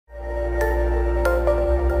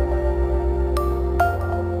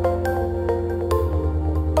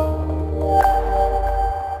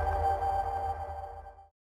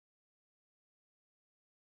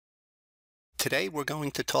Today we're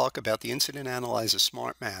going to talk about the Incident Analyzer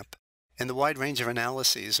Smart M.App and the wide range of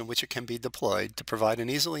analyses in which it can be deployed to provide an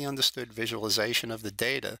easily understood visualization of the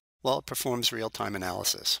data while it performs real-time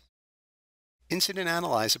analysis. Incident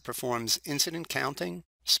Analyzer performs incident counting,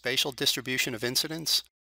 spatial distribution of incidents,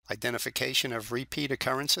 identification of repeat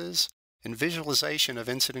occurrences, and visualization of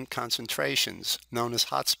incident concentrations, known as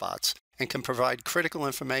hotspots, and can provide critical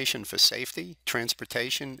information for safety,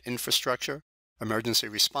 transportation, infrastructure, emergency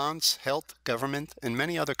response, health, government, and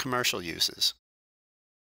many other commercial uses.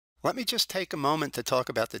 Let me just take a moment to talk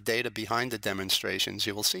about the data behind the demonstrations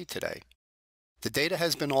you will see today. The data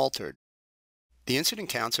has been altered. The incident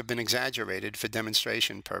counts have been exaggerated for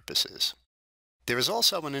demonstration purposes. There is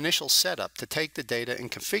also an initial setup to take the data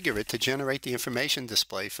and configure it to generate the information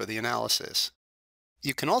display for the analysis.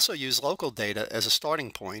 You can also use local data as a starting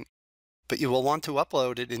point, but you will want to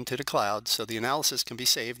upload it into the cloud so the analysis can be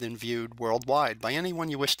saved and viewed worldwide by anyone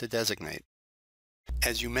you wish to designate.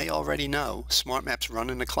 As you may already know, Smart Maps run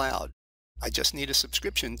in the cloud. I just need a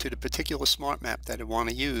subscription to the particular Smart Map that I want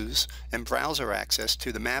to use and browser access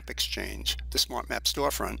to the Map Exchange, the Smart Map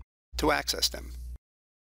storefront, to access them.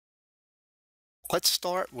 Let's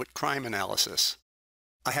start with crime analysis.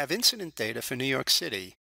 I have incident data for New York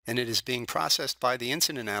City, and it is being processed by the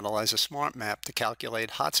Incident Analyzer Smart M.App to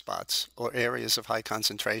calculate hotspots, or areas of high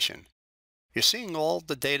concentration. You're seeing all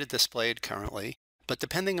the data displayed currently, but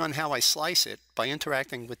depending on how I slice it, by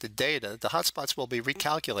interacting with the data, the hotspots will be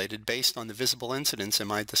recalculated based on the visible incidents in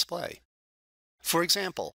my display. For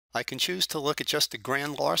example, I can choose to look at just the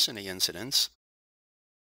grand larceny incidents.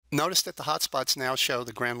 Notice that the hotspots now show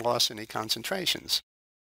the grand larceny concentrations.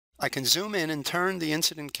 I can zoom in and turn the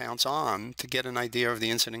incident counts on to get an idea of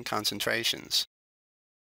the incident concentrations.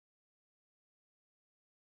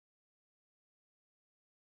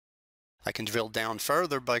 I can drill down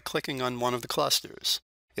further by clicking on one of the clusters.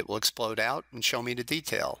 It will explode out and show me the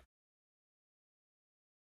detail.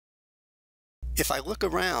 If I look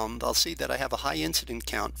around, I'll see that I have a high incident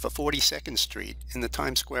count for 42nd Street in the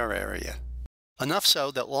Times Square area. Enough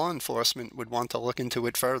so that law enforcement would want to look into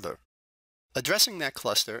it further. Addressing that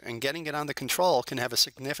cluster and getting it under control can have a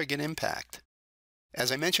significant impact.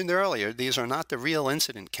 As I mentioned earlier, these are not the real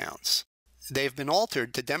incident counts. They've been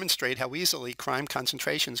altered to demonstrate how easily crime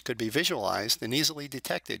concentrations could be visualized and easily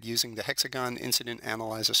detected using the Hexagon Incident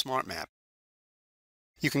Analyzer Smart M.App.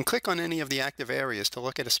 You can click on any of the active areas to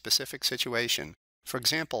look at a specific situation. For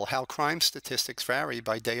example, how crime statistics vary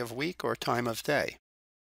by day of week or time of day.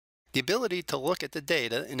 The ability to look at the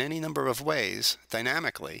data in any number of ways,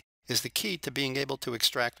 dynamically, is the key to being able to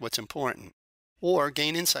extract what's important, or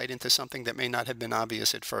gain insight into something that may not have been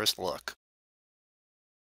obvious at first look.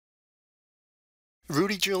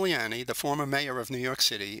 Rudy Giuliani, the former mayor of New York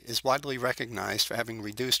City, is widely recognized for having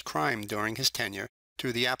reduced crime during his tenure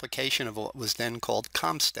through the application of what was then called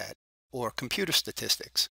CompStat, or computer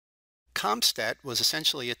statistics. CompStat was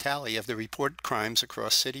essentially a tally of the reported crimes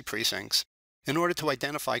across city precincts in order to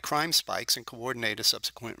identify crime spikes and coordinate a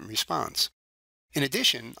subsequent response. In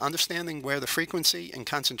addition, understanding where the frequency and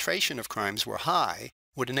concentration of crimes were high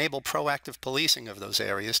would enable proactive policing of those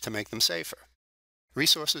areas to make them safer.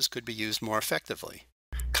 Resources could be used more effectively.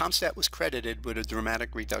 CompStat was credited with a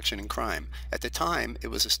dramatic reduction in crime. At the time, it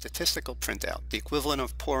was a statistical printout, the equivalent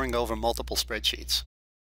of poring over multiple spreadsheets.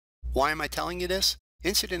 Why am I telling you this?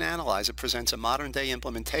 Incident Analyzer presents a modern-day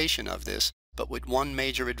implementation of this, but with one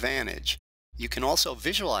major advantage. You can also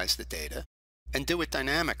visualize the data and do it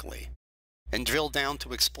dynamically, and drill down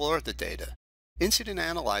to explore the data. Incident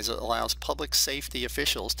Analyzer allows public safety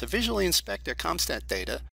officials to visually inspect their CompStat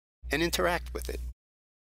data and interact with it.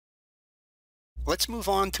 Let's move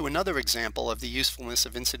on to another example of the usefulness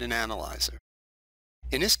of Incident Analyzer.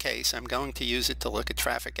 In this case, I'm going to use it to look at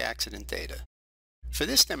traffic accident data. For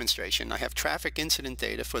this demonstration, I have traffic incident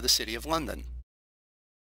data for the City of London.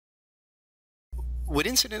 With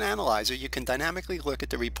Incident Analyzer, you can dynamically look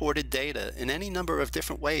at the reported data in any number of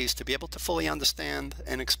different ways to be able to fully understand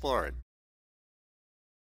and explore it.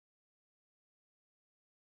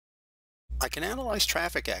 I can analyze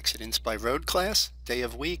traffic accidents by road class, day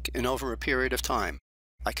of week, and over a period of time.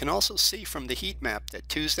 I can also see from the heat map that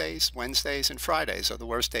Tuesdays, Wednesdays, and Fridays are the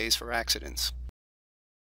worst days for accidents.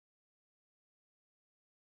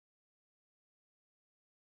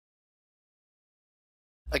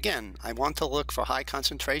 Again, I want to look for high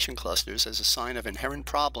concentration clusters as a sign of inherent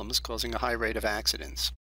problems causing a high rate of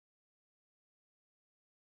accidents.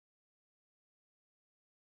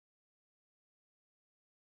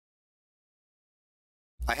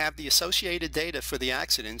 I have the associated data for the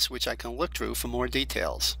accidents which I can look through for more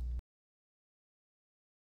details.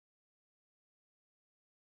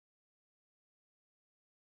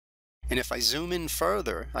 And if I zoom in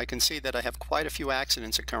further, I can see that I have quite a few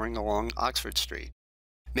accidents occurring along Oxford Street,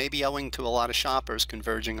 maybe owing to a lot of shoppers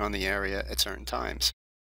converging on the area at certain times.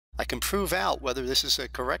 I can prove out whether this is a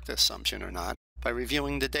correct assumption or not by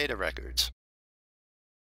reviewing the data records.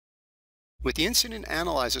 With the Incident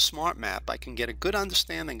Analyzer Smart Map, I can get a good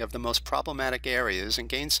understanding of the most problematic areas and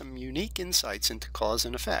gain some unique insights into cause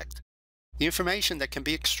and effect. The information that can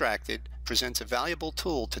be extracted presents a valuable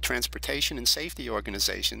tool to transportation and safety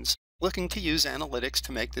organizations looking to use analytics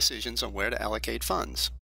to make decisions on where to allocate funds.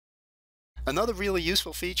 Another really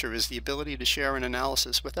useful feature is the ability to share an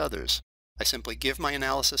analysis with others. I simply give my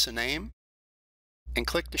analysis a name and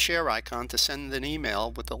click the share icon to send an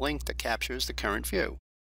email with the link that captures the current view.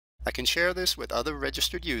 I can share this with other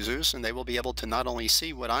registered users, and they will be able to not only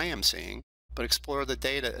see what I am seeing, but explore the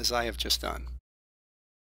data as I have just done.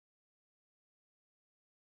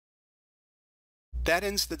 That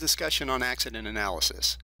ends the discussion on accident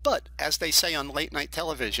analysis. But, as they say on late-night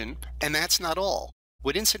television, and that's not all.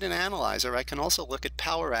 With Incident Analyzer, I can also look at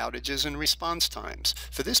power outages and response times.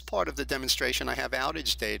 For this part of the demonstration, I have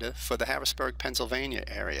outage data for the Harrisburg, Pennsylvania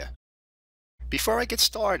area. Before I get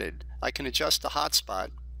started, I can adjust the hotspot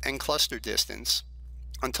and cluster distance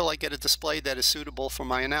until I get a display that is suitable for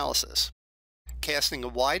my analysis. Casting a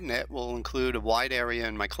wide net will include a wide area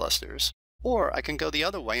in my clusters, or I can go the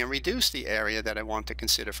other way and reduce the area that I want to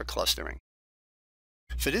consider for clustering.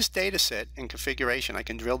 For this data set and configuration, I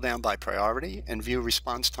can drill down by priority and view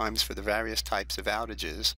response times for the various types of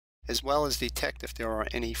outages, as well as detect if there are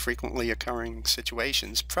any frequently occurring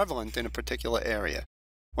situations prevalent in a particular area.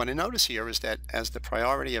 What I notice here is that as the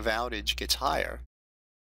priority of outage gets higher,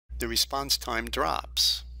 the response time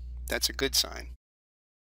drops. That's a good sign.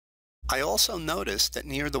 I also notice that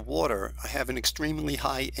near the water, I have an extremely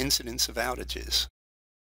high incidence of outages.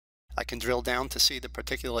 I can drill down to see the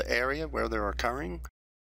particular area where they're occurring.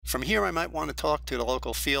 From here, I might want to talk to the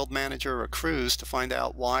local field manager or crews to find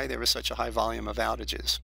out why there is such a high volume of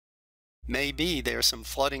outages. Maybe there are some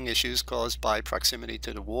flooding issues caused by proximity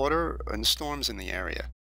to the water and storms in the area.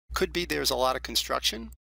 Could be there's a lot of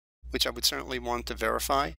construction, which I would certainly want to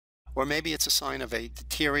verify. Or maybe it's a sign of a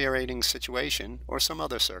deteriorating situation or some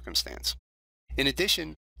other circumstance. In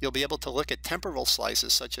addition, you'll be able to look at temporal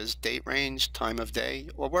slices such as date range, time of day,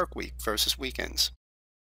 or work week versus weekends.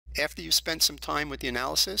 After you've spent some time with the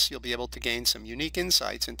analysis, you'll be able to gain some unique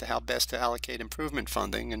insights into how best to allocate improvement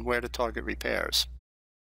funding and where to target repairs.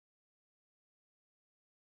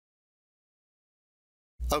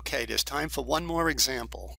 Okay, there's time for one more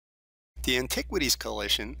example. The Antiquities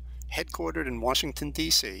Coalition, headquartered in Washington,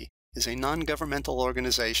 D.C., is a non-governmental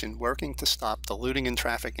organization working to stop the looting and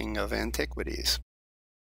trafficking of antiquities.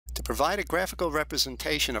 To provide a graphical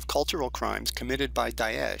representation of cultural crimes committed by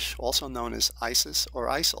Daesh, also known as ISIS or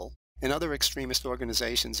ISIL, and other extremist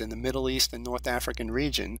organizations in the Middle East and North African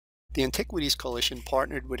region, the Antiquities Coalition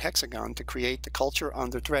partnered with Hexagon to create the Culture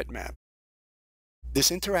Under Threat map.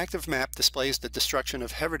 This interactive map displays the destruction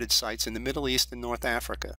of heritage sites in the Middle East and North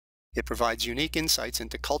Africa. It provides unique insights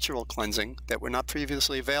into cultural cleansing that were not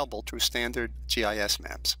previously available through standard GIS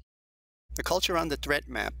maps. The Culture Under Threat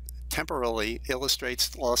map temporally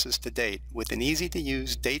illustrates losses to date with an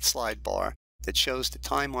easy-to-use date slide bar that shows the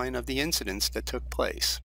timeline of the incidents that took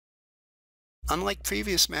place. Unlike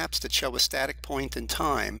previous maps that show a static point in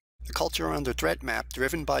time, the Culture Under Threat map,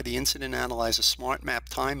 driven by the Incident Analyzer Smart Map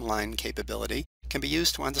timeline capability, can be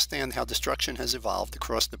used to understand how destruction has evolved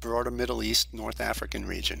across the broader Middle East North African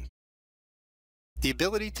region. The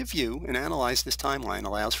ability to view and analyze this timeline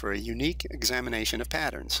allows for a unique examination of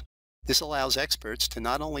patterns. This allows experts to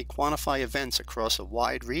not only quantify events across a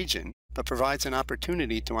wide region, but provides an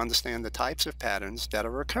opportunity to understand the types of patterns that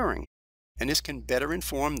are occurring, and this can better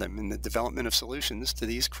inform them in the development of solutions to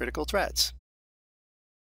these critical threats.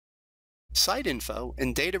 Site info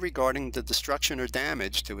and data regarding the destruction or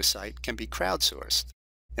damage to a site can be crowdsourced.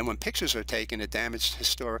 And when pictures are taken at damaged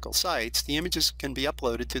historical sites, the images can be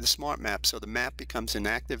uploaded to the Smart Map so the map becomes an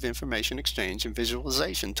active information exchange and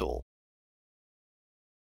visualization tool.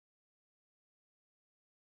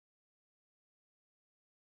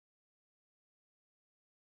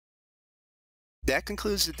 That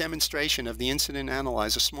concludes the demonstration of the Incident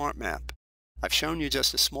Analyzer Smart Map. I've shown you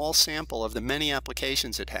just a small sample of the many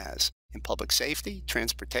applications it has in public safety,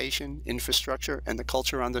 transportation, infrastructure, and the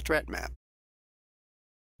Culture Under Threat map.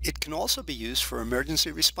 It can also be used for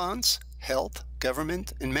emergency response, health,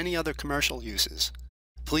 government, and many other commercial uses.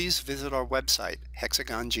 Please visit our website,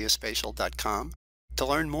 hexagongeospatial.com, to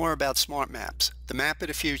learn more about smart maps, the map of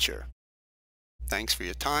the future. Thanks for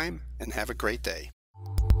your time, and have a great day.